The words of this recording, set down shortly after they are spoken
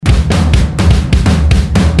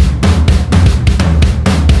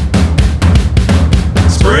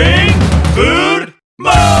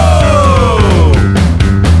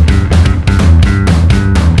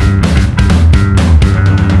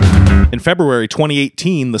February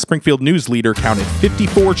 2018, the Springfield News Leader counted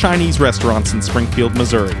 54 Chinese restaurants in Springfield,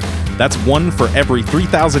 Missouri. That's one for every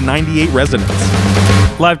 3,098 residents.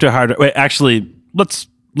 Live to hard. Wait, actually, let's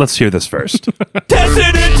hear this first. Testing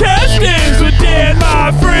and testings with Dan,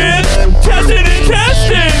 my friend. Testing and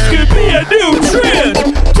testings could be a new trend.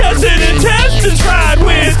 Testing and testings fried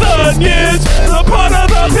with onions. The part of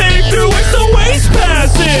the pig through which the waste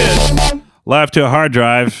passes. Live to a hard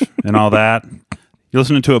drive and all that. You're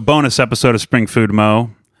listening to a bonus episode of Spring Food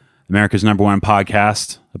Mo, America's #1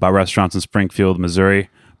 podcast about restaurants in Springfield, Missouri,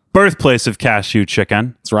 birthplace of cashew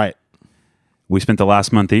chicken. That's right. We spent the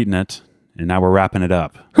last month eating it, and now we're wrapping it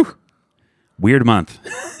up. Whew. Weird month.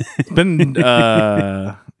 It's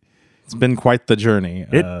been quite the journey.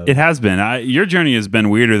 It has been. Your journey has been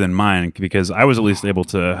weirder than mine because I was at least able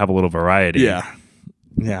to have a little variety. Yeah.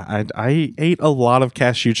 I ate a lot of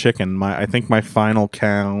cashew chicken. I think my final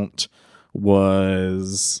count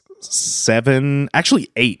was 7, actually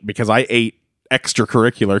 8, because I ate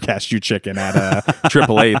extracurricular cashew chicken at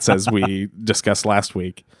Triple Eight's as we discussed last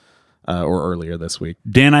week or earlier this week.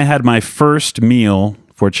 Dan, I had my first meal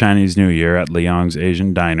for Chinese New Year at Liang's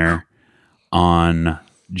Asian Diner on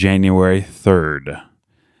January 3rd.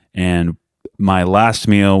 And my last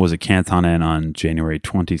meal was a Canton on January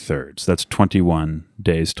 23rd. So that's 21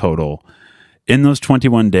 days total. In those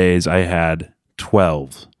 21 days, I had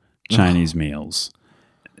 12 Chinese meals.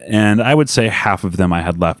 And I would say half of them I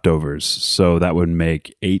had leftovers. So that would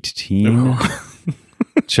make 18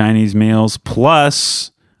 Chinese meals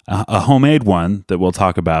plus a homemade one that we'll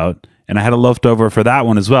talk about. And I had a leftover for that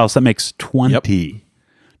one as well. So that makes 20. Yep.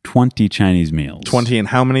 20 Chinese meals. 20 in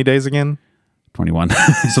how many days again? 21.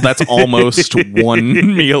 So that's almost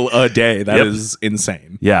one meal a day. That is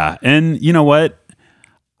insane. Yeah. And you know what?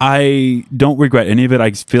 I don't regret any of it. I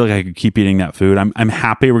feel like I could keep eating that food. I'm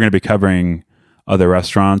happy we're going to be covering other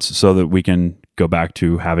restaurants so that we can go back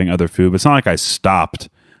to having other food. But it's not like I stopped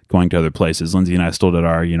going to other places. Lindsay and I still did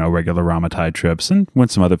our, regular Ramatai trips and went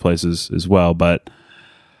some other places as well. But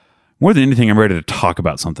more than anything, I'm ready to talk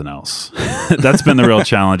about something else. That's been the real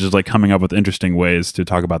challenge, is like coming up with interesting ways to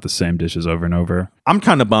talk about the same dishes over and over. I'm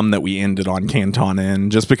kind of bummed that we ended on Canton Inn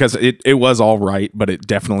just because it was all right, but it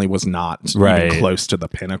definitely was not even close to the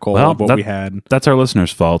pinnacle of what we had. That's our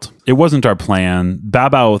listeners' fault. It wasn't our plan.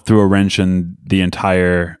 Babao threw a wrench in the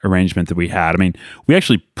entire arrangement that we had. I mean, we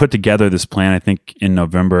actually put together this plan, I think, in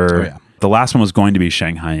November. Oh, yeah. The last one was going to be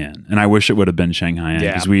Shanghai Inn, and I wish it would have been Shanghai Inn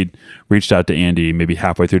because we'd reached out to Andy maybe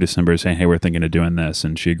halfway through December saying, hey, we're thinking of doing this,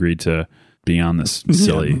 and she agreed to be on this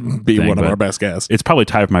silly be thing. One of our best guests. It's probably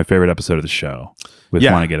tied for my favorite episode of the show with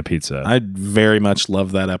Want to Get a Pizza. I very much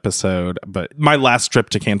love that episode, but my last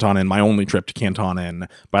trip to Canton Inn, my only trip to Canton Inn,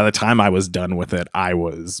 by the time I was done with it, I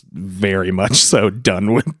was very much so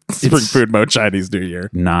done with Spring Food Mo Chinese New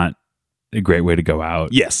Year. Not a great way to go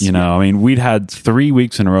out. Yes. I mean, we'd had 3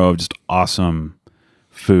 weeks in a row of just awesome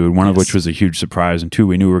food, one of which was a huge surprise, and 2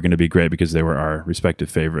 we knew were going to be great because they were our respective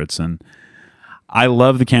favorites. And I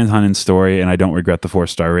love the Canton Inn story, and I don't regret the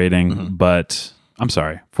 4-star rating, but I'm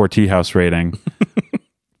sorry, 4 tea house rating.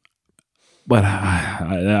 But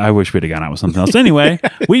I wish we'd have gone out with something else. Anyway,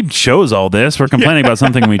 we chose all this. We're complaining about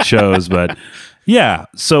something we chose, but yeah.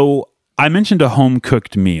 So I mentioned a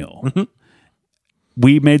home-cooked meal.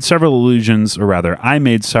 We made several allusions, or rather, I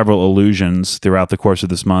made several allusions throughout the course of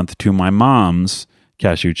this month to my mom's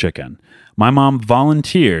cashew chicken. My mom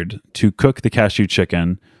volunteered to cook the cashew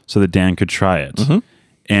chicken so that Dan could try it.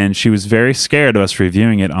 And she was very scared of us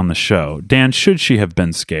reviewing it on the show. Dan, should she have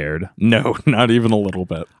been scared? No, not even a little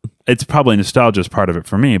bit. It's probably nostalgia's part of it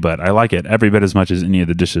for me, but I like it every bit as much as any of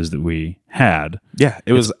the dishes that we had. Yeah,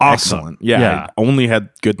 it was awesome. Excellent. Yeah, I only had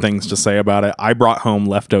good things to say about it. I brought home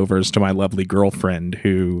leftovers to my lovely girlfriend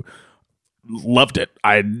who loved it.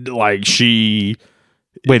 Wait,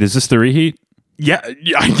 is this the reheat? Yeah,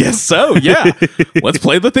 I guess so. Yeah. Let's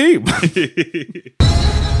play the theme.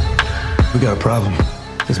 We got a problem.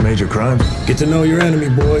 It's major crime. Get to know your enemy,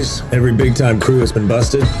 boys. Every big-time crew has been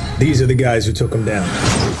busted. These are the guys who took them down.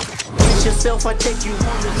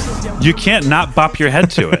 You can't not bop your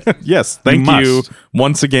head to it. Yes, thank you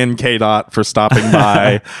once again, KDOT, for stopping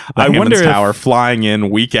by the Hammond's Tower, flying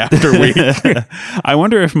in week after week. I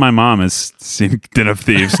wonder if my mom has seen Den of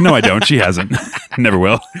Thieves. No, I don't. She hasn't. Never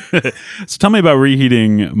will. So tell me about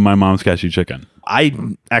reheating my mom's cashew chicken. I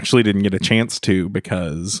actually didn't get a chance to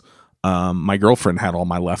because my girlfriend had all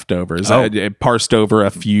my leftovers. I parsed over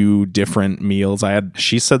a few different meals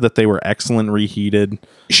she said that they were excellent reheated.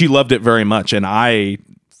 She loved it very much, and I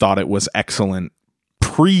thought it was excellent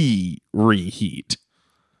pre-reheat.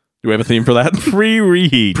 Do we have a theme for that?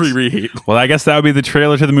 Pre-reheat. Pre-reheat. Well, I guess that would be the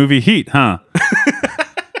trailer to the movie Heat, huh?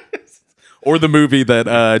 Or the movie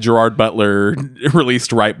that Gerard Butler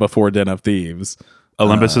released right before Den of Thieves.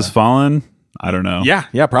 Olympus Has Fallen? I don't know.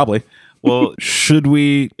 Yeah, probably. Well, should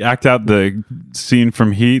we act out the scene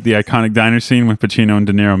from Heat, the iconic diner scene when Pacino and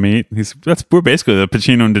De Niro meet? We're basically the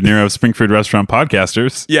Pacino and De Niro of Springfield Restaurant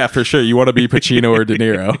podcasters. Yeah, for sure. You want to be Pacino or De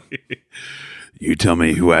Niro. You tell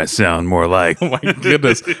me who I sound more like. Oh my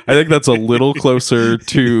goodness. I think that's a little closer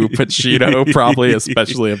to Pacino, probably,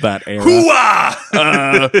 especially of that era.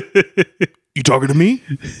 You talking to me?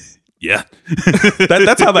 Yeah.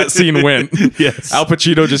 That's how that scene went. Yes. Al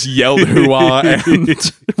Pacino just yelled hoo-ah,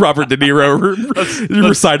 and Robert De Niro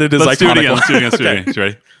recited his iconic line. Let's do it again.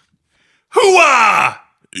 Ready? Hoo-ah!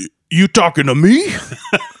 You talking to me?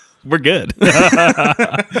 We're good.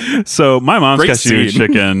 So my mom's Great cashew scene.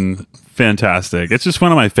 chicken, fantastic. It's just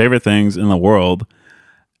one of my favorite things in the world.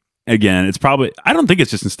 Again, it's probably, I don't think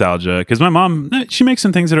it's just nostalgia, because my mom, she makes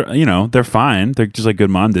some things that are, they're fine. They're just like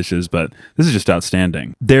good mom dishes, but this is just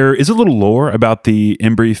outstanding. There is a little lore about the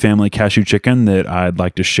Embry family cashew chicken that I'd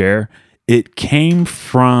like to share. It came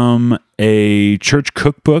from a church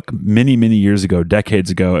cookbook many, many years ago,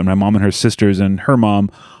 decades ago, and my mom and her sisters and her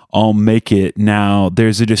mom all make it. Now,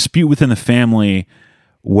 there's a dispute within the family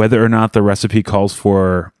whether or not the recipe calls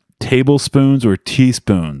for tablespoons or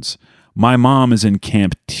teaspoons. My mom is in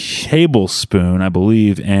camp tablespoon, I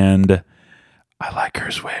believe, and I like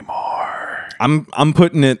hers way more. I'm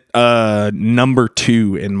putting it number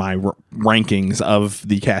 2 in my rankings of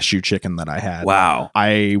the cashew chicken that I had. Wow.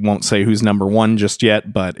 I won't say who's number 1 just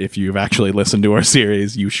yet, but if you've actually listened to our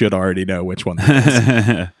series, you should already know which one that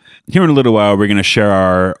is. Here in a little while, we're going to share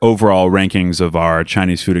our overall rankings of our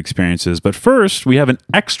Chinese food experiences. But first, we have an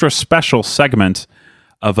extra special segment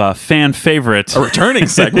of a fan favorite. A returning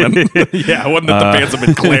segment. Yeah, one that the fans have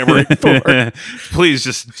been clamoring for. Please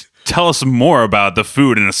just tell us more about the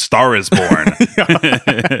food in A Star Is Born.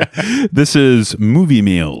 This is Movie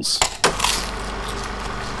Meals.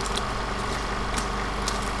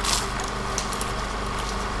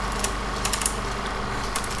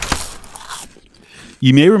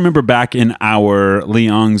 You may remember back in our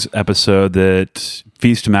Liang's episode that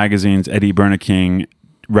Feast Magazine's Eddie Bernaking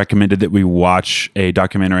recommended that we watch a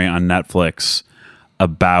documentary on Netflix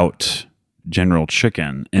about General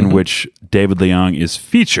Chicken, in which David Liang is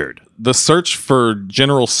featured. The Search for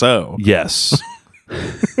General So. Yes.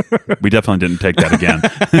 We definitely didn't take that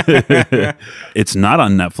again. It's not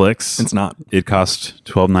on Netflix. It's not. It cost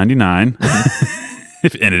 $12.99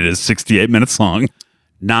 and it is 68 minutes long.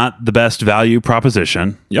 Not the best value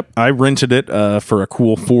proposition. Yep. I rented it for a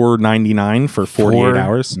cool $4.99 for 48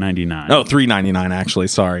 hours. $4.99. Oh, $3.99 actually.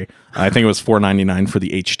 Sorry. I think it was $4.99 for the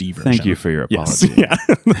HD version. Thank you for your Yes. apology.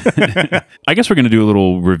 Yeah. I guess we're going to do a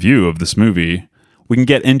little review of this movie. We can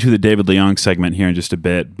get into the David Liang segment here in just a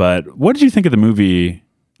bit, but what did you think of the movie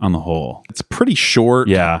on the whole? It's pretty short.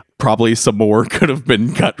 Yeah. Probably some more could have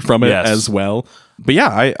been cut from it Yes. as well. But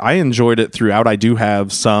yeah, I enjoyed it throughout. I do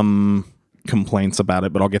have some complaints about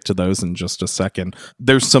it, but I'll get to those in just a second.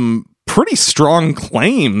 There's some pretty strong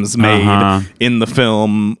claims made in the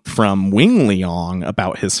film from Wing Liang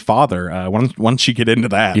about his father. Why don't you get into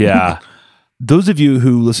that? Yeah. Those of you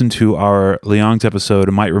who listened to our Liang's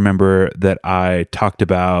episode might remember that I talked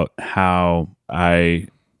about how I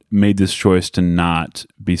made this choice to not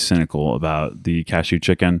be cynical about the cashew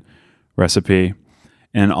chicken recipe.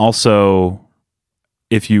 And also,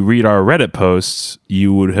 if you read our Reddit posts,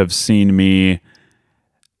 you would have seen me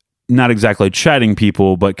not exactly chiding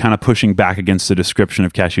people, but kind of pushing back against the description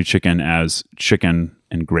of cashew chicken as chicken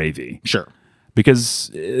and gravy. Sure. Because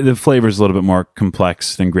the flavor is a little bit more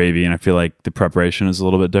complex than gravy, and I feel like the preparation is a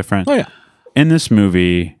little bit different. Oh, yeah. In this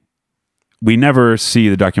movie, we never see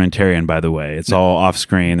the documentarian, by the way. It's all off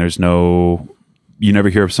screen. You never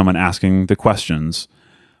hear of someone asking the questions.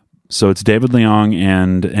 So it's David Liang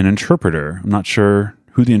and an interpreter. I'm not sure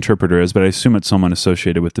who the interpreter is, but I assume it's someone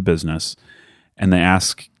associated with the business. And they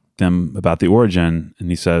ask them about the origin, and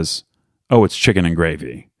he says, "Oh, it's chicken and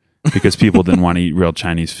gravy," because people didn't want to eat real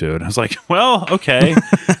Chinese food. I was like, well, okay.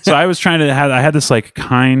 So I was trying to I had this like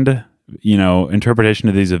kind, interpretation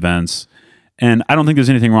of these events. And I don't think there's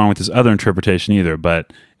anything wrong with this other interpretation either,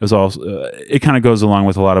 but it was also, it kind of goes along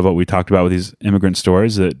with a lot of what we talked about with these immigrant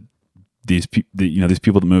stories, that these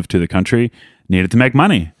people that moved to the country needed to make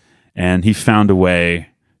money. And he found a way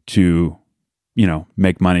to,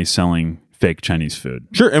 make money selling fake Chinese food.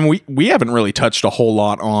 Sure, and we haven't really touched a whole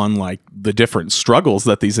lot on like the different struggles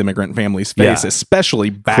that these immigrant families face, Yeah. especially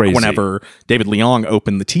back Crazy. whenever David Leong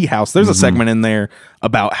opened the tea house. There's a segment in there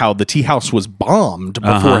about how the tea house was bombed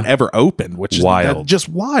before it ever opened, which is Wild. just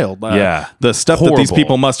wild. Yeah. The stuff that these Horrible.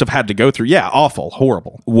 people must have had to go through. Yeah, awful,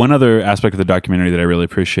 horrible. One other aspect of the documentary that I really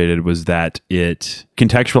appreciated was that it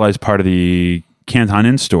contextualized part of the Canton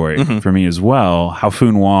Inn story for me as well. How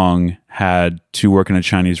Foon Wong had to work in a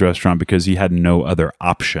Chinese restaurant because he had no other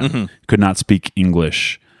option, could not speak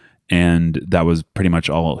English, and that was pretty much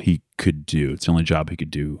all he could do. It's the only job he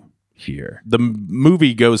could do here. The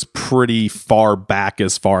movie goes pretty far back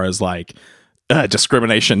as far as like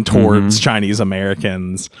discrimination towards Chinese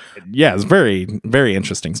Americans. Yeah, it's very, very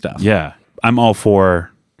interesting stuff. Yeah, I'm all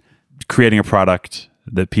for creating a product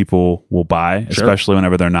that people will buy, especially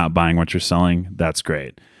whenever they're not buying what you're selling. That's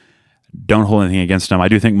great. Don't hold anything against them. I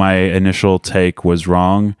do think my initial take was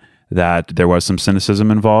wrong, that there was some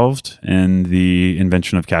cynicism involved in the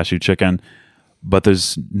invention of cashew chicken, but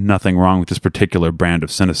there's nothing wrong with this particular brand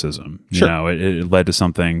of cynicism. Sure. You know, it led to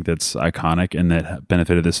something that's iconic and that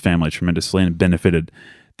benefited this family tremendously and benefited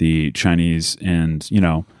the Chinese and, you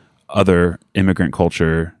know, other immigrant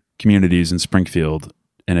culture communities in Springfield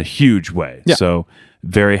in a huge way. Yeah. So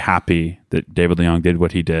very happy that David Leong did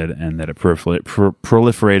what he did and that it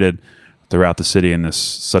proliferated throughout the city in this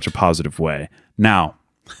such a positive way. Now,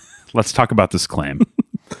 let's talk about this claim.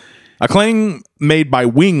 A claim made by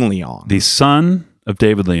Wing Leong. The son of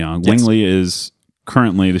David Leong, Yes. Wing Lee, is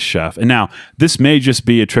currently the chef. And now, this may just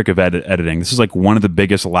be a trick of editing. This is like one of the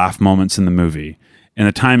biggest laugh moments in the movie, and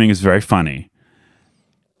the timing is very funny.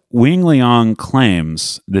 Wing Leong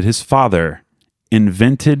claims that his father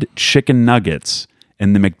invented chicken nuggets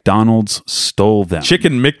and the McDonald's stole them.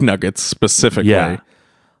 Chicken McNuggets specifically. Yeah.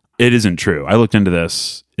 It isn't true. I looked into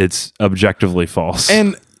this. It's objectively false.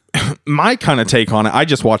 And my kind of take on it, I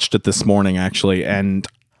just watched it this morning actually, and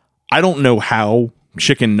I don't know how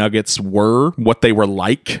chicken nuggets were, what they were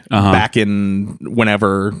like back in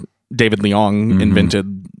whenever David Leong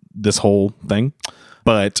invented this whole thing.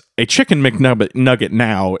 But a chicken McNugget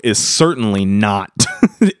now is certainly not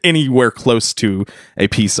anywhere close to a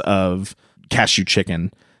piece of cashew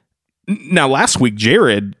chicken. Now, last week,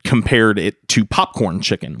 Jared compared it to popcorn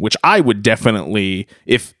chicken, which I would definitely,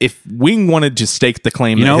 if Wing wanted to stake the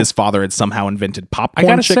claim that his father had somehow invented I popcorn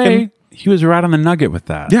gotta chicken. say, he was right on the nugget with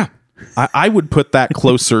that. Yeah. I would put that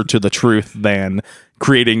closer to the truth than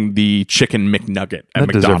creating the chicken McNugget at That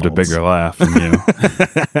McDonald's. deserved a bigger laugh from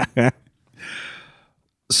you.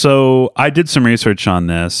 So I did some research on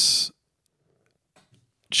this.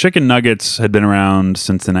 Chicken nuggets had been around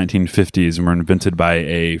since the 1950s and were invented by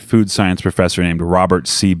a food science professor named Robert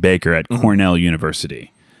C. Baker at Cornell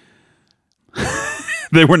University.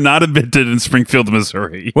 They were not invented in Springfield,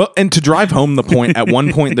 Missouri. Well, and to drive home the point, at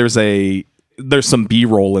one point there's some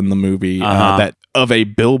B-roll in the movie that of a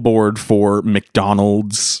billboard for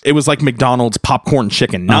McDonald's. It was like McDonald's popcorn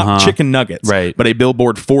chicken, not chicken nuggets, Right. but a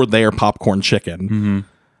billboard for their popcorn chicken.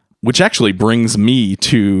 Which actually brings me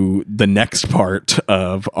to the next part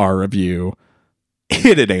of our review.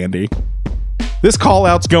 Hit it, Andy. This call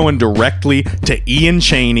out's going directly to Ian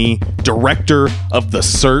Chaney, director of The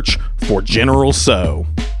Search for General So.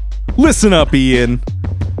 Listen up, Ian.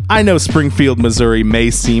 I know Springfield, Missouri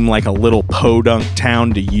may seem like a little podunk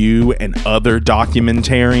town to you and other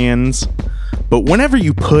documentarians, but whenever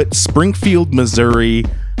you put Springfield, Missouri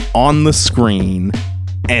on the screen,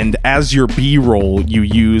 and as your B-roll, you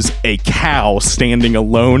use a cow standing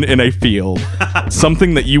alone in a field,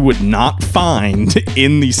 something that you would not find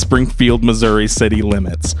in the Springfield, Missouri city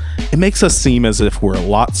limits. It makes us seem as if we're a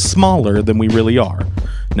lot smaller than we really are.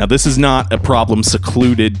 Now, this is not a problem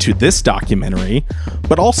secluded to this documentary,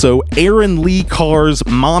 but also Aaron Lee Carr's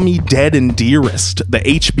Mommy Dead and Dearest, the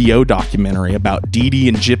HBO documentary about Dee Dee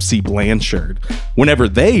and Gypsy Blanchard. Whenever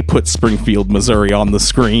they put Springfield, Missouri on the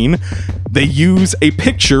screen, they use a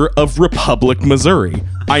picture of Republic, Missouri.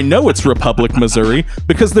 I know it's Republic, Missouri,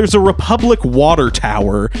 because there's a Republic water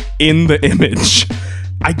tower in the image.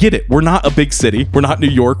 I get it. We're not a big city. We're not New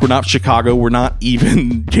York. We're not Chicago. We're not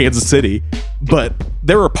even Kansas City. But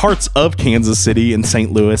there are parts of Kansas City and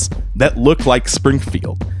St. Louis that look like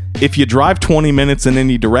Springfield. If you drive 20 minutes in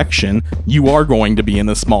any direction, you are going to be in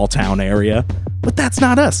a small town area. But that's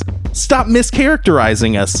not us. Stop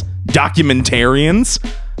mischaracterizing us, documentarians.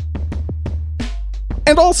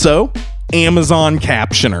 And also, Amazon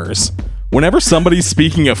captioners. Whenever somebody's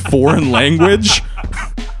speaking a foreign language,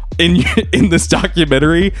 in this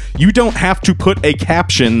documentary, you don't have to put a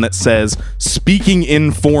caption that says speaking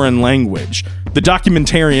in foreign language. The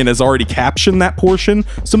documentarian has already captioned that portion,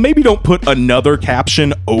 so maybe don't put another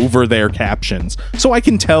caption over their captions so I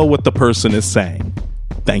can tell what the person is saying.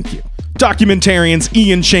 Thank you. Documentarians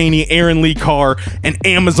Ian Chaney, Aaron Lee Carr, and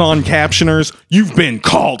Amazon captioners, you've been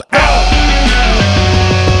called out.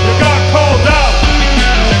 You got called out.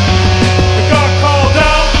 You got called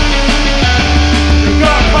out. You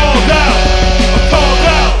got called out. Called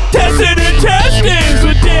out. Testing and testings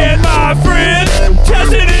with Dan, my friend.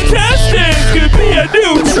 Testing and testings could be a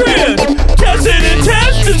new trend. Testing and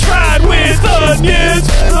testings fried with onions.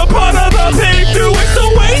 The part of the pig through which the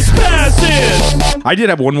waste passes. I did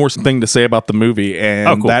have one more thing to say about the movie,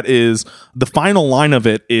 and that is the final line of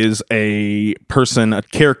it is a person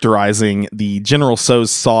characterizing the General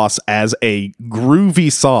Tso's sauce as a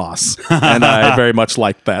groovy sauce, and I very much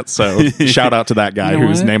liked that. So shout out to that guy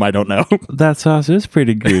whose name I don't know. That sauce is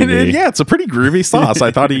pretty groovy. Yeah, it's a pretty groovy sauce.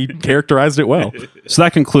 I thought he characterized it well. So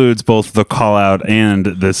that concludes both the call out and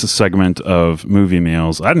this segment of movie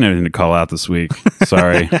meals. I didn't have anything to call out this week.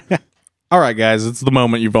 Sorry. All right, guys, it's the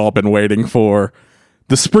moment you've all been waiting for.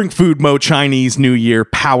 The Spring Food Mo Chinese New Year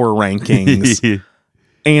Power Rankings.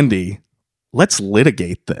 Andy, let's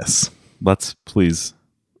litigate this. Let's please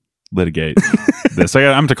litigate this. I'm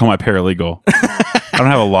going to call my paralegal. I don't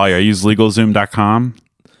have a lawyer. I use LegalZoom.com.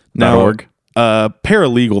 .org.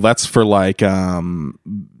 Paralegal, that's for like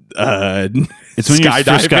it's when you're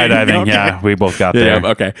for skydiving. Okay. Yeah, we both got there.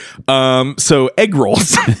 Yeah, okay. So egg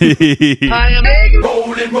rolls. I am egg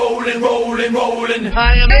rolling, rolling, rolling, rolling.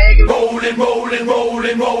 I am egg rolling, rolling,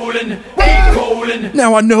 rolling, rolling. Egg rolling.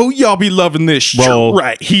 Now I know y'all be loving this shit Roll.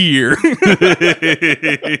 right here.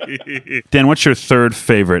 Dan, what's your third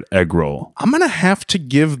favorite egg roll? I'm gonna have to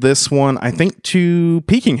give this one, I think, to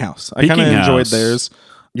Peking House. I kind of Peking enjoyed House. theirs.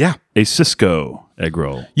 Yeah. A Cisco egg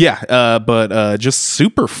roll. Yeah, but just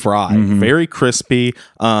super fried, very crispy.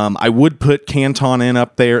 I would put Canton Inn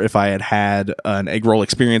up there if I had an egg roll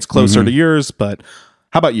experience closer to yours, but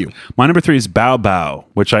how about you? My number 3 is Bao Bao,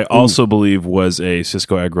 which I also believe was a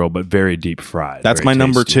Cisco egg roll, but very deep fried. That's very my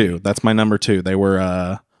number tasty. 2. That's my number 2. They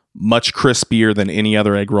were much crispier than any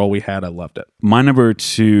other egg roll we had. I loved it. My number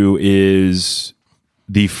 2 is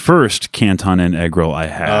the first Canton Inn egg roll I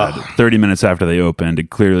had 30 minutes after they opened. It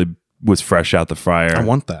clearly was fresh out the fryer. I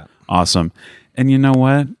want that. Awesome. And you know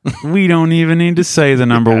what? We don't even need to say the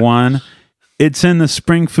number 1. It's in the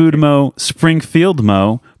Springfield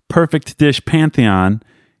Mo Perfect Dish Pantheon.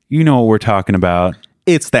 You know what we're talking about.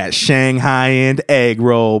 It's that Shanghai end egg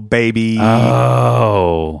roll, baby.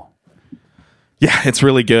 Oh. Yeah, it's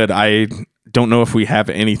really good. I don't know if we have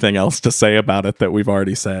anything else to say about it that we've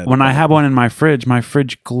already said. When I had one in my fridge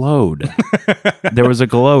glowed. There was a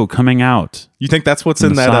glow coming out. You think that's what's in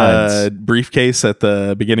the that sides. briefcase at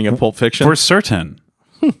the beginning of Pulp Fiction? For certain.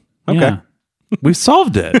 Okay. Yeah. We've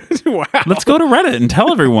solved it. Wow. Let's go to Reddit and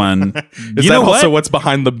tell everyone. Is that also what's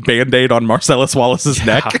behind the Band-Aid on Marcellus Wallace's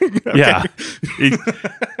neck? Yeah.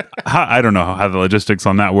 I don't know how the logistics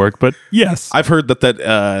on that work, but yes. I've heard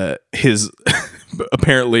that his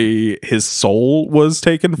apparently his soul was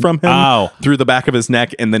taken from him through the back of his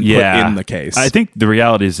neck and then put in the case. I think the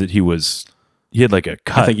reality is that he had like a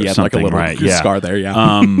cut. I think he had like a little scar there. Yeah.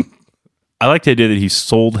 I like the idea that he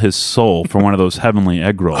sold his soul for one of those heavenly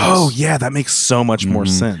egg rolls. Oh yeah, that makes so much more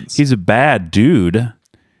sense. He's a bad dude.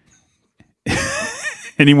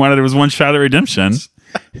 And he wanted, there was one shot at redemption,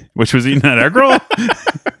 which was eating that egg roll.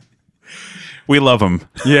 We love him.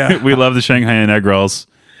 Yeah. We love the Shanghai Inn egg rolls.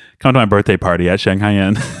 Come to my birthday party at Shanghai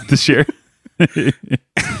Inn this year.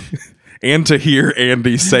 And to hear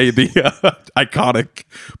Andy say the iconic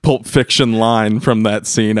Pulp Fiction line from that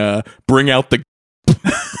scene, bring out the...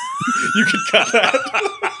 You could cut that.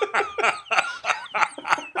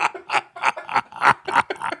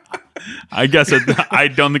 I guess I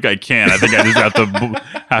don't think I can. I think I just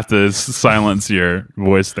have to silence your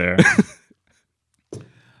voice there.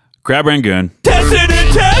 Crab Rangoon. Testing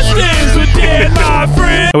and testings with Dan, my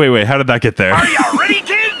friend. Oh, wait. How did that get there? Are you ready,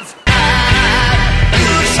 kids?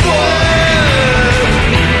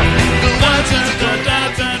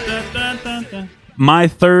 My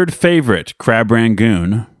third favorite Crab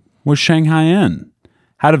Rangoon was Shanghai Inn.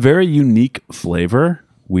 Had a very unique flavor.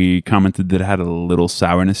 We commented that it had a little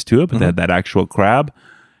sourness to it, but they had that actual crab.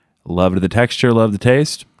 Loved the texture, loved the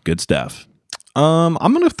taste. Good stuff. I'm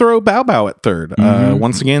going to throw Bao Bao at third.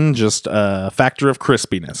 Once again, just a factor of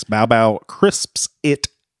crispiness. Bao Bao crisps it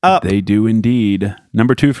up. They do indeed.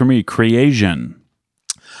 Number 2 for me, Creation.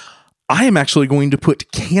 I am actually going to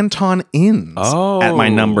put Canton Inns at my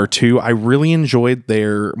number 2. I really enjoyed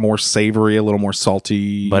their more savory, a little more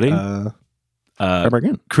salty. Buddy?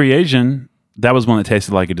 Creation, that was one that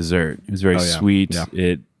tasted like a dessert. It was very sweet. Yeah.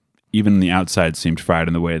 It even the outside seemed fried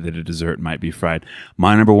in the way that a dessert might be fried.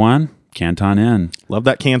 My number 1, Canton Inn. Love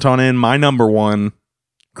that Canton Inn. My number 1,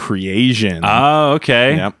 Creation. Oh,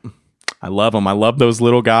 okay. Yep. I love them. I love those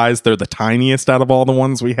little guys. They're the tiniest out of all the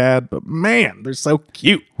ones we had, but man, they're so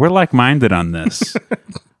cute. We're like-minded on this.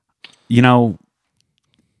 You know,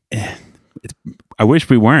 I wish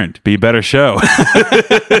we weren't. Be a better show.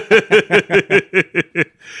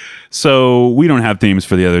 So we don't have themes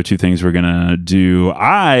for the other 2 things we're going to do.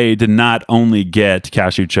 I did not only get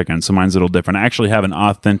cashew chicken, so mine's a little different. I actually have an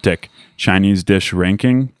authentic Chinese dish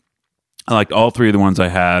ranking. I liked all 3 of the ones I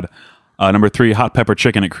had. Number 3, hot pepper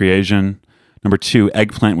chicken at Creation. Number 2,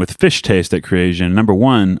 eggplant with fish taste at Creation. Number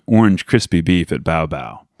 1, orange crispy beef at Bao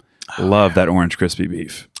Bao. Love that orange crispy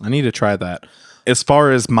beef. I need to try that. As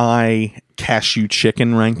far as my cashew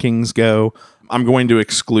chicken rankings go, I'm going to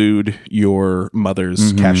exclude your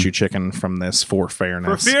mother's cashew chicken from this for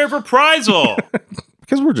fairness. For fear of reprisal.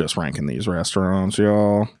 Because we're just ranking these restaurants,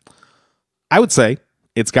 y'all. I would say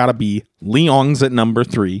it's got to be Leong's at number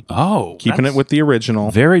 3. Oh. Keeping it with the original.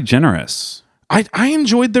 Very generous. I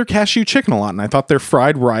enjoyed their cashew chicken a lot, and I thought their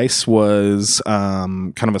fried rice was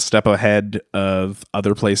kind of a step ahead of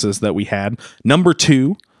other places that we had. Number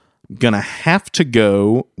 2, gonna have to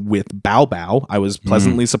go with Bao Bao. I was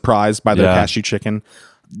pleasantly surprised by their cashew chicken.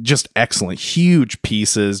 Just excellent. Huge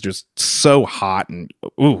pieces, just so hot and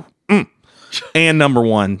ooh. And number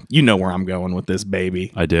 1, you know where I'm going with this,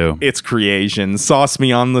 baby. I do. It's Creation. Sauce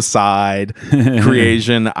me on the side.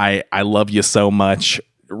 Creation, I love you so much.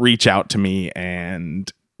 Reach out to me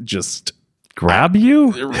and just grab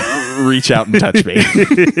you? Reach out and touch me.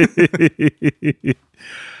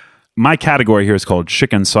 My category here is called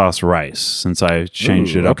chicken sauce rice, since I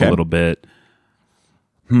changed it up a little bit.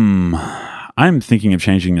 I'm thinking of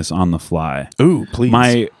changing this on the fly. Ooh,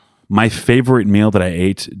 please. My favorite meal that I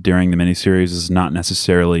ate during the miniseries is not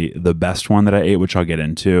necessarily the best one that I ate, which I'll get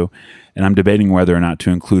into. And I'm debating whether or not to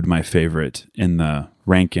include my favorite in the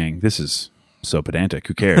ranking. This is so pedantic.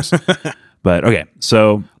 Who cares? But okay,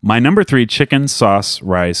 so my number 3 chicken sauce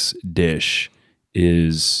rice dish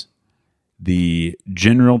is the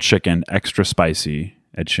General Chicken Extra Spicy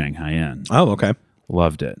at Shanghai Inn. Oh, okay.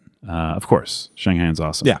 Loved it. Of course, Shanghai Inn's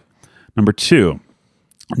awesome. Yeah. Number 2,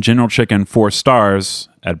 General Chicken 4 stars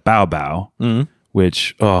at Bao Bao,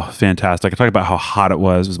 which, fantastic. I talked about how hot it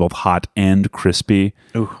was. It was both hot and crispy.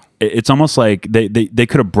 Ooh. It's almost like they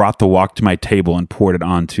could have brought the wok to my table and poured it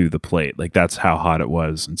onto the plate. Like, that's how hot it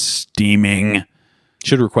was and steaming.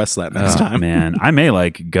 Should request that next time. Man, I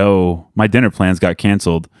may go. My dinner plans got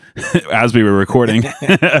canceled as we were recording.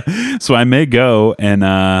 So I may go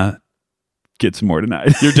and get some more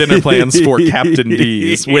tonight. Your dinner plans for Captain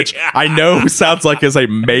D's, which I know sounds like is a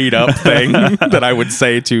made up thing that I would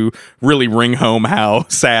say to really ring home how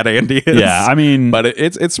sad Andy is. Yeah, I mean, but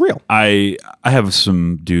it's real. I have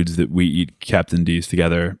some dudes that we eat Captain D's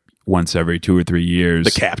together once every 2 or 3 years.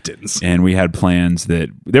 The captains. And we had plans that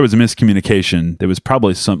there was a miscommunication. There was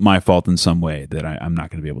probably my fault in some way that I'm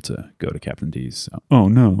not going to be able to go to Captain D's. So, oh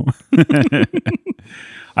no. I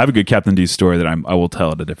have a good Captain D's story that I will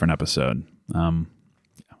tell at a different episode. I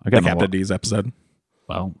got the Captain D's episode.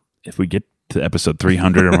 Well, if we get to episode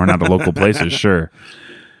 300 and we're not at local places, sure.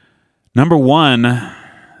 Number 1,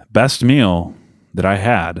 best meal that I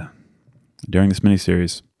had during this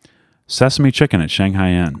miniseries, sesame chicken at Shanghai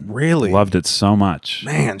Inn. Really? Loved it so much.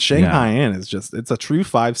 Man, Shanghai Inn is it's a true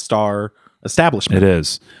 5-star establishment. It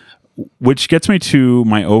is. Which gets me to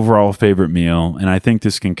my overall favorite meal, and I think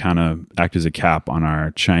this can kind of act as a cap on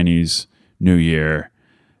our Chinese New Year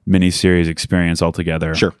miniseries experience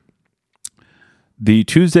altogether. Sure. The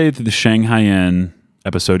Tuesday that the Shanghai Inn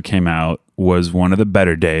episode came out was one of the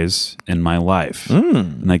better days in my life.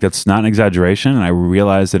 And like, that's not an exaggeration. And I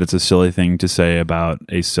realize that it's a silly thing to say about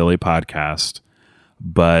a silly podcast,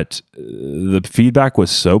 but the feedback was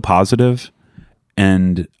so positive,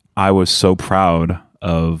 and I was so proud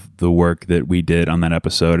of the work that we did on that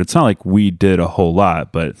episode. It's not like we did a whole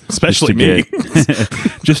lot, but especially me,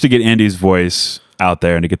 just to get Andy's voice out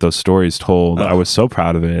there and to get those stories told, I was so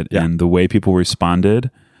proud of it. Yeah. And the way people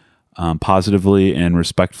responded positively and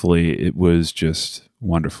respectfully, it was just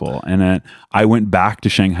wonderful. And I went back to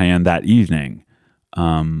Shanghai Inn that evening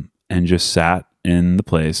and just sat in the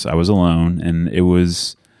place. I was alone, and it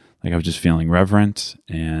was like I was just feeling reverent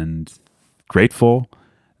and grateful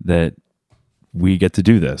that we get to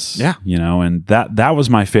do this. Yeah. You know, and that was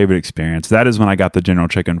my favorite experience. That is when I got the General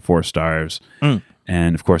Chicken 4 stars.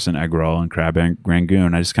 and of course an egg roll and crab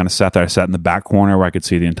rangoon. I just kind of sat there. I sat in the back corner where I could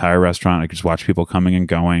see the entire restaurant. I could just watch people coming and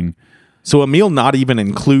going. So a meal not even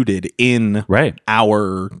included in Right.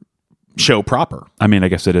 our show proper. I mean, I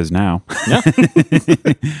guess it is now. Yeah.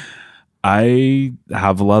 I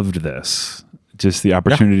have loved this. Just the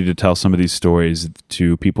opportunity to tell some of these stories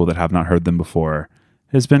to people that have not heard them before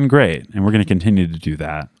has been great. And we're going to continue to do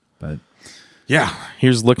that. But Yeah.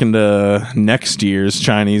 Here's looking to next year's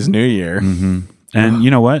Chinese New Year. And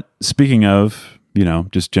you know what? Speaking of,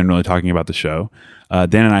 just generally talking about the show,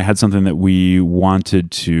 Dan and I had something that we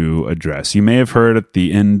wanted to address. You may have heard at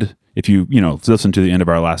the end, if you listen to the end of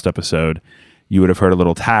our last episode, you would have heard a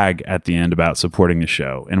little tag at the end about supporting the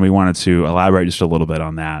show. And we wanted to elaborate just a little bit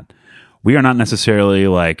on that. We are not necessarily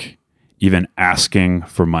even asking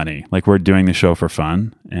for money. We're doing the show for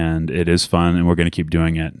fun, and it is fun, and we're going to keep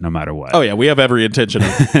doing it no matter what. Oh yeah, we have every intention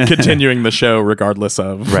of continuing the show regardless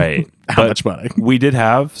of how much money. We did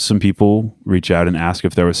have some people reach out and ask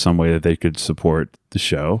if there was some way that they could support the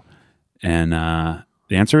show, and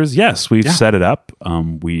the answer is yes. We've set it up.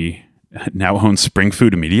 We now own Spring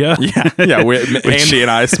Food Media. Andy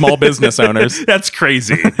and I, small business owners. That's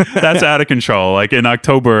crazy. That's out of control. In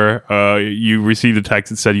October, you received a text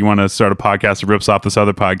that said you want to start a podcast that rips off this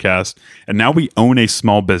other podcast, and now we own a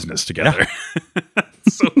small business together.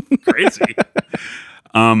 So crazy.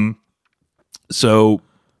 So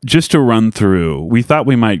just to run through, we thought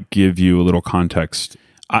we might give you a little context.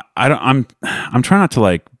 I'm trying not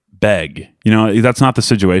to beg. That's not the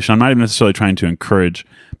situation. I'm not even necessarily trying to encourage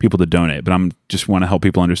people to donate, but I'm just want to help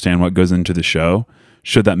people understand what goes into the show.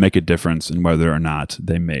 Should that make a difference in whether or not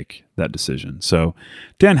they make that decision? So,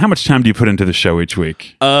 Dan, how much time do you put into the show each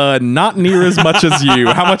week? Not near as much as you.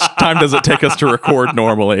 How much time does it take us to record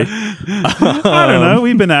normally? I don't know.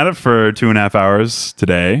 We've been at it for 2.5 hours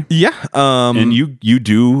today. Yeah. And you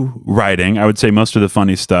do writing. I would say most of the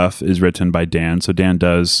funny stuff is written by Dan. So Dan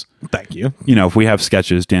does. Thank you. If we have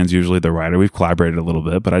sketches, Dan's usually the writer. We've collaborated a little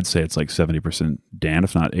bit, but I'd say it's 70% Dan,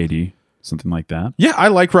 if not 80%. Something like that. Yeah, I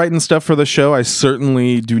like writing stuff for the show. I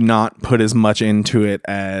certainly do not put as much into it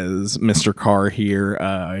as Mr. Carr here.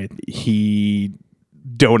 He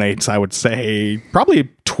donates, I would say, probably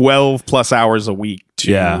 12 plus hours a week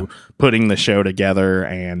to putting the show together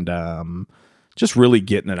and just really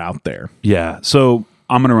getting it out there. Yeah. So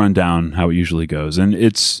I'm going to run down how it usually goes. And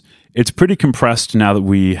it's pretty compressed now that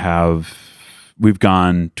we've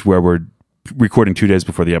gone to where we're recording 2 days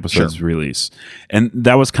before the episode's release. And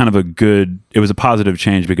that was kind of it was a positive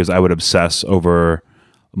change because I would obsess over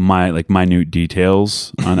my minute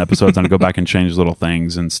details on episodes and I'd go back and change little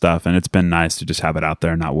things and stuff. And it's been nice to just have it out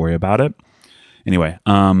there and not worry about it. Anyway,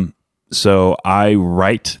 so I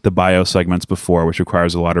write the bio segments before, which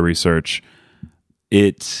requires a lot of research.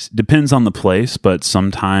 It depends on the place, but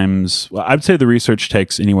sometimes I'd say the research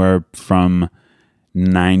takes anywhere from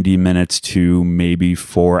 90 minutes to maybe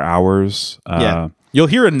 4 hours. You'll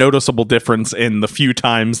hear a noticeable difference in the few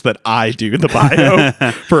times that I do the bio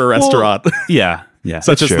for a restaurant. Yeah.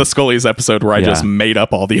 Such as the Scully's episode where I just made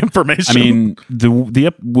up all the information. I mean,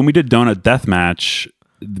 when we did Donut Deathmatch,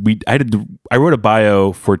 I wrote a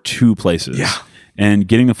bio for 2 places. Yeah. And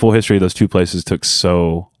getting the full history of those 2 places took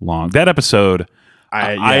so long. That episode,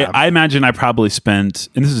 I imagine I probably spent,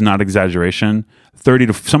 and this is not exaggeration,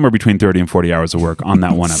 somewhere between 30 and 40 hours of work on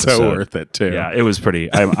that one episode. So worth it too. Yeah, it was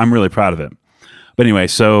pretty. I'm really proud of it. But anyway,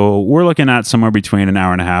 so we're looking at somewhere between an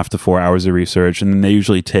hour and a half to 4 hours of research, and then they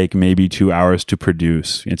usually take maybe 2 hours to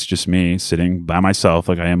produce. It's just me sitting by myself,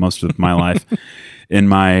 like I am most of my life, in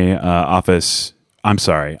my office. I'm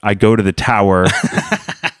sorry, I go to the tower.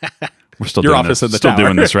 We're still your doing office this. in the still tower.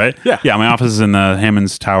 doing this, right? Yeah. My office is in the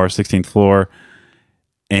Hammond's Tower, 16th floor.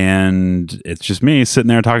 And it's just me sitting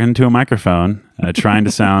there talking to a microphone, trying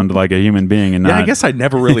to sound like a human being. And not, I guess I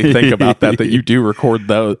never really think about that you do record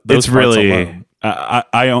those it's parts really,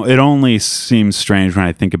 alone. it only seems strange when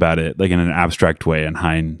I think about it, in an abstract way in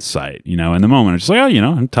hindsight. In the moment, it's just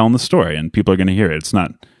I'm telling the story and people are going to hear it. It's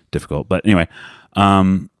not difficult. But anyway,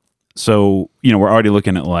 so, we're already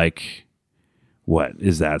looking at what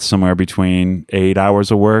is that? Somewhere between 8 hours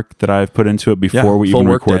of work that I've put into it before we even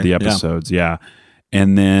record the episodes. Yeah.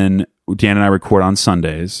 And then Dan and I record on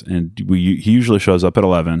Sundays, and he usually shows up at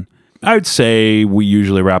 11. I would say we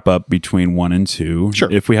usually wrap up between 1 and 2. Sure.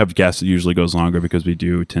 If we have guests, it usually goes longer because we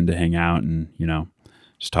do tend to hang out and,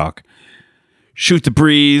 just talk. Shoot the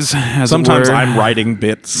breeze. Sometimes I'm writing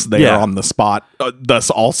bits there on the spot, thus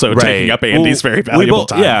also taking up Andy's very valuable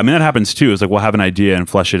time. Yeah, that happens too. It's we'll have an idea and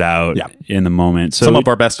flesh it out in the moment. So some of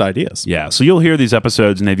our best ideas. Yeah, so you'll hear these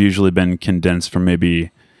episodes, and they've usually been condensed from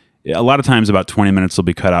maybe a lot of times about 20 minutes will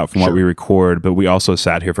be cut out from what Sure. we record, but we also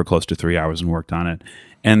sat here for close to 3 hours and worked on it.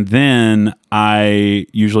 And then I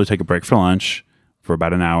usually take a break for lunch for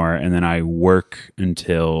about an hour, and then I work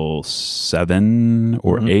until 7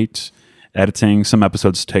 or 8 editing. Some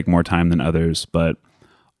episodes take more time than others, but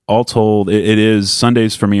all told, it is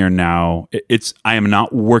Sundays for me are now. I am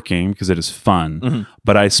not working because it is fun,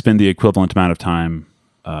 but I spend the equivalent amount of time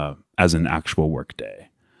as an actual work day,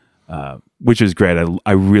 which is great.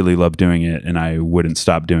 I really love doing it, and I wouldn't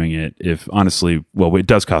stop doing it if honestly. Well, it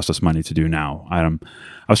does cost us money to do now. I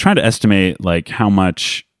was trying to estimate like how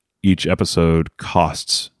much each episode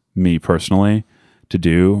costs me personally to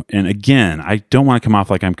do, and again, I don't want to come off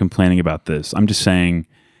like I'm complaining about this. I'm just saying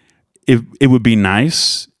it would be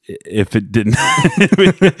nice if it didn't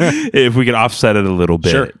if we could offset it a little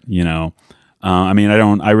bit. Sure. You know,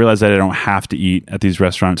 I realize that I don't have to eat at these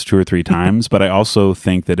restaurants 2 or 3 times, but I also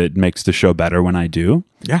think that it makes the show better when I do.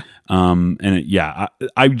 Yeah.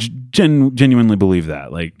 I genuinely believe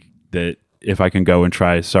that, like, that if I can go and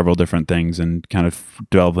try several different things and kind of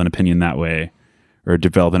develop an opinion that way, or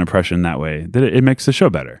develop an impression that way, that it makes the show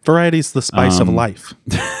better. Variety's the spice of life.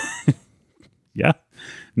 Yeah.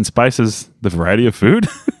 And spice is the variety of food.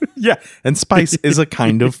 Yeah. And spice is a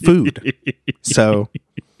kind of food. So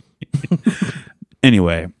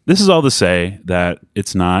Anyway, this is all to say that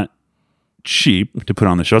it's not cheap to put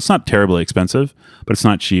on the show. It's not terribly expensive, but it's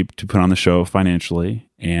not cheap to put on the show financially.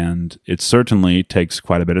 And it certainly takes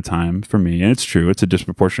quite a bit of time for me. And it's true, it's a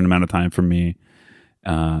disproportionate amount of time for me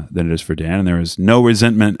than it is for Dan. And there is no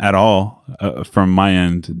resentment at all from my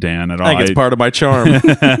end, Dan, at all. I think it's part of my charm.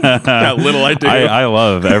 That little I do. I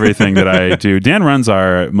love everything that I do. Dan runs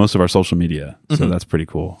most of our social media, so that's pretty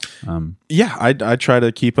cool. Yeah, I try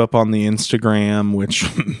to keep up on the Instagram, which,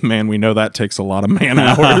 man, we know that takes a lot of man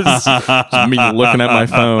hours. Just me looking at my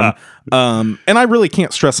phone. And I really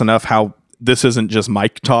can't stress enough how this isn't just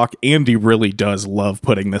mic talk. Andy really does love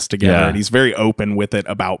putting this together, Yeah. and he's very open with it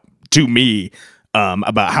to me,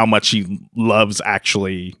 about how much he loves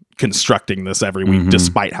actually constructing this every week,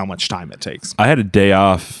 despite how much time it takes. I had a day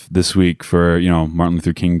off this week for, Martin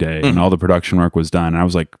Luther King Day, and all the production work was done. And I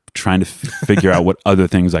was like trying to figure out what other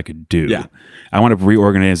things I could do. Yeah. I wound up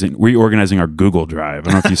reorganizing our Google Drive.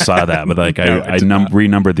 I don't know if you saw that, but like No, I did not.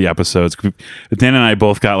 renumbered the episodes. Dan and I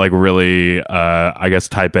both got like really, I guess,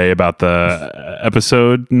 type A about the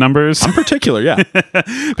episode numbers. I'm particular, yeah.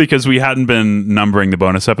 Because we hadn't been numbering the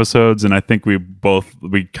bonus episodes, and I think we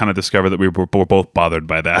kind of discovered that we were both bothered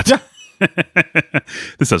by that. Yeah.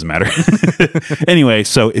 This doesn't matter. Anyway,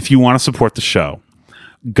 so if you want to support the show,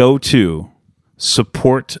 go to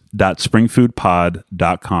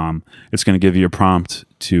support.springfoodpod.com. It's going to give you a prompt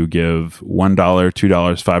to give $1, $2,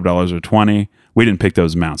 $5, or $20. We didn't pick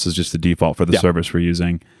those amounts. It's just the default for the service we're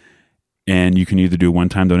using. And you can either do a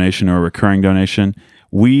one-time donation or a recurring donation.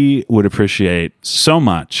 We would appreciate so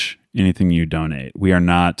much anything you donate. We are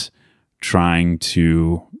not trying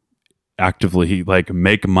to actively like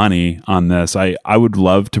make money on this. I would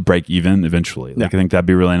love to break even eventually. Like, I think that'd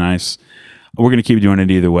be really nice. We're going to keep doing it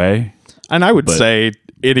either way. And I would say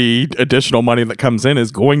any additional money that comes in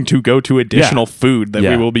is going to go to additional food that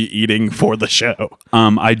we will be eating for the show.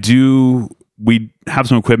 We have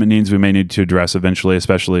some equipment needs we may need to address eventually,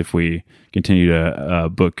 especially if we continue to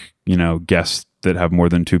book, guests that have more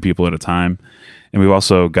than 2 people at a time. And we've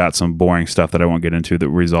also got some boring stuff that I won't get into that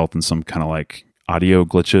result in some kind of like audio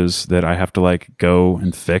glitches that I have to like go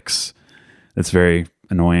and fix. It's very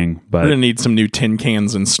annoying, but We're going to need some new tin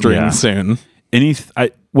cans and string soon.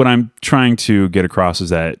 What I'm trying to get across is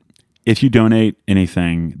that if you donate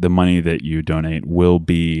anything, the money that you donate will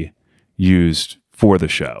be used for the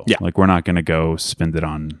show. Yeah. Like, we're not going to go spend it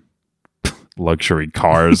on luxury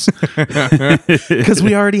cars. Because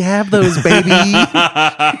we already have those, baby. I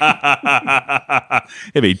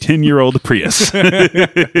have a 10-year-old Prius.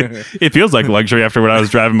 It feels like luxury after what I was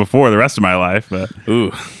driving before the rest of my life. But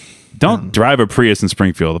Ooh. don't drive a Prius in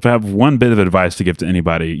Springfield. If I have one bit of advice to give to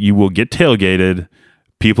anybody, you will get tailgated.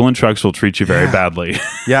 People in trucks will treat you very badly.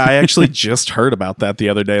 Yeah, I actually just heard about that the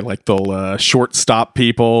other day. Like, they'll short stop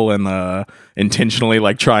people and intentionally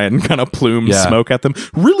like try and kind of plume smoke at them.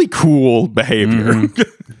 Really cool behavior.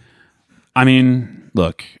 I mean,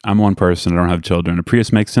 look, I'm one person. I don't have children. A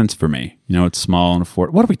Prius makes sense for me. It's small and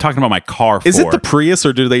affordable. What are we talking about my car for? Is it the Prius,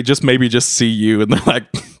 or do they just maybe just see you and they're like,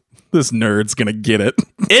 this nerd's going to get it?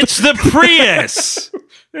 It's the Prius!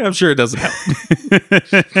 Yeah, I'm sure it doesn't help.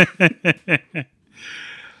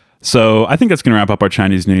 So I think that's going to wrap up our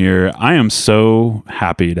Chinese New Year. I am so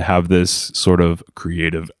happy to have this sort of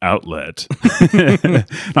creative outlet.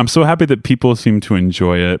 I'm so happy that people seem to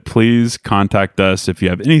enjoy it. Please contact us if you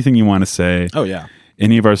have anything you want to say. Oh, yeah.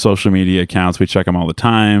 any of our social media accounts. We check them all the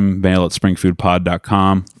time. Mail at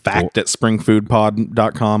springfoodpod.com. Fact at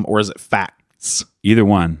springfoodpod.com, or is it facts? Either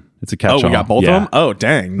one. It's a catch-all. Oh, we got both of them? Oh,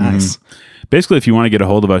 dang. Nice. Basically, if you want to get a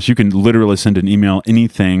hold of us, you can literally send an email,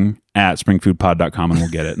 anything, at springfoodpod.com, and we'll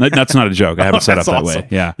get it. That's not a joke. I have it set up that way.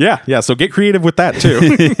 Yeah. Yeah. So get creative with that, too.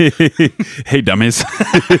 Hey, dummies.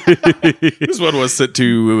 This one was sent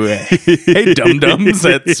to hey, dum-dums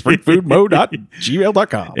at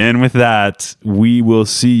springfoodmo.gmail.com. And with that, we will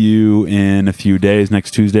see you in a few days.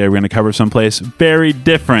 Next Tuesday, we're going to cover someplace very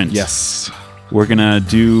different. Yes. We're going to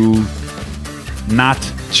do not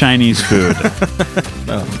Chinese food.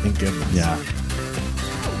 Oh, thank goodness. Yeah.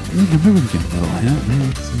 Maybe we can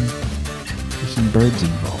there's some birds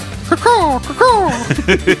involved.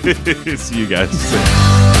 See you guys soon.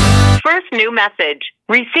 First new message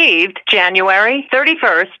received January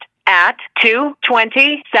 31st at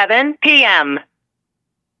 2:27 p.m.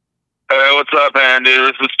 Hey, what's up, Andy?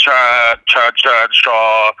 This is Chad Shaw.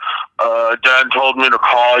 Dan told me to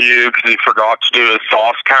call you because he forgot to do his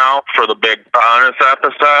sauce count for the Big Bonus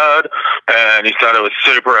episode, and he said it was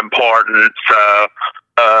super important. So,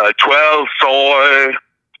 12 soy,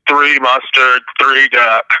 3 mustard, 3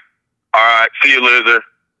 duck. All right, see you, loser.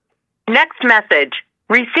 Next message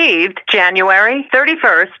received January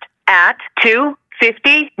 31st at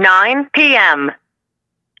 2:59 p.m.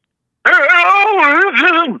 Hello, this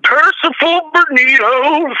is Percival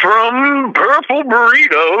Bernito from Purple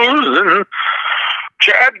Burritos, and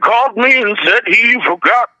Chad called me and said he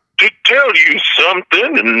forgot to tell you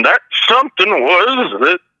something, and that something was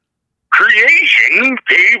that creation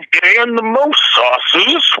gave Dan the most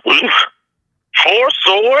sauces with 4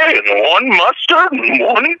 soy and 1 mustard and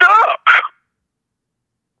 1 duck.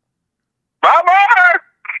 Bye-bye!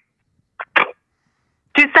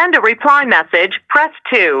 To send a reply message, press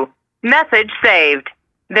 2. Message saved.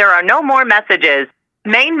 There are no more messages.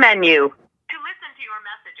 Main menu. To listen to your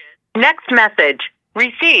messages. Next message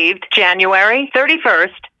received January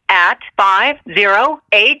 31st at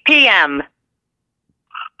 5:08 p.m.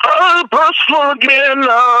 Personal again.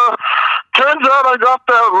 Turns out I got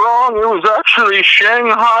that wrong. It was actually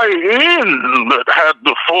Shanghai Inn that had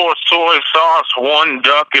the 4 soy sauce, 1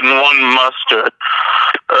 duck, and 1 mustard.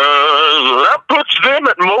 That puts them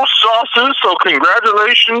at most sauces, so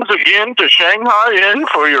congratulations again to Shanghai Inn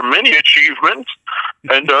for your many achievements.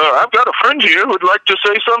 And I've got a friend here who'd like to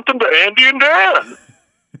say something to Andy and Dan.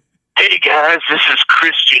 Hey guys, this is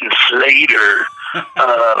Christian Slater.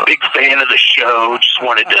 Big fan of the show. Just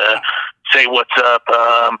wanted to say what's up.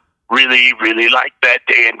 Really, really like that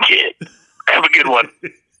Dan kid. Have a good one.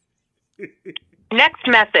 Next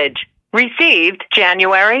message received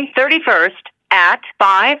January 31st at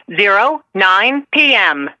 5:09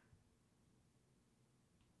 p.m.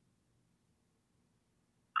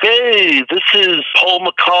 Hey, this is Paul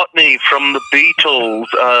McCartney from the Beatles.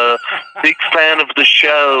 Big fan of the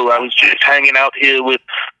show. I was just hanging out here with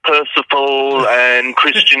Percival and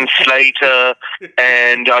Christian Slater,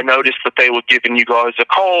 and I noticed that they were giving you guys a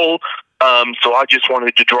call. So I just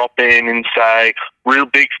wanted to drop in and say, real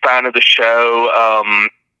big fan of the show.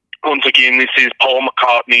 Once again, this is Paul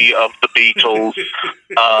McCartney of the Beatles.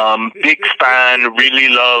 Big fan, really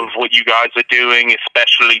love what you guys are doing,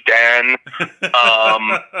 especially Dan.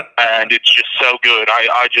 And it's just so good.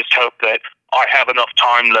 I just hope that I have enough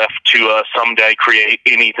time left to someday create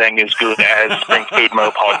anything as good as Spring Food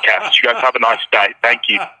Mo podcast. You guys have a nice day. Thank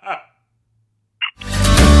you.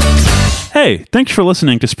 Hey, thanks for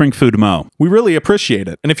listening to Spring Food Mo. We really appreciate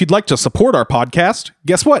it. And if you'd like to support our podcast,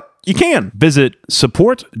 guess what? You can. Visit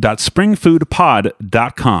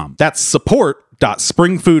support.springfoodpod.com. That's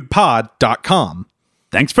support.springfoodpod.com.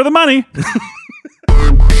 Thanks for the money.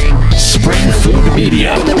 Spring Food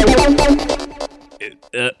Media.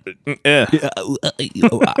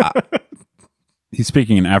 He's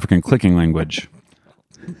speaking in African clicking language.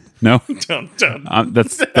 No?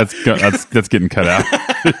 That's getting cut out.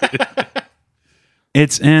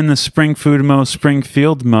 It's in the Spring Food Mo,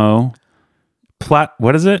 Springfield Mo.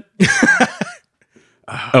 What is it?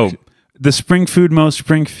 The Spring Food Mo,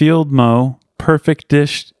 Springfield Mo. Perfect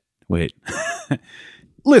dish. Wait.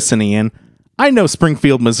 Listen, Ian. I know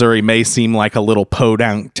Springfield, Missouri may seem like a little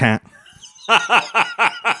podunk town.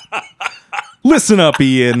 Listen up,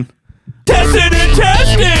 Ian. Testing and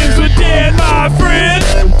testing.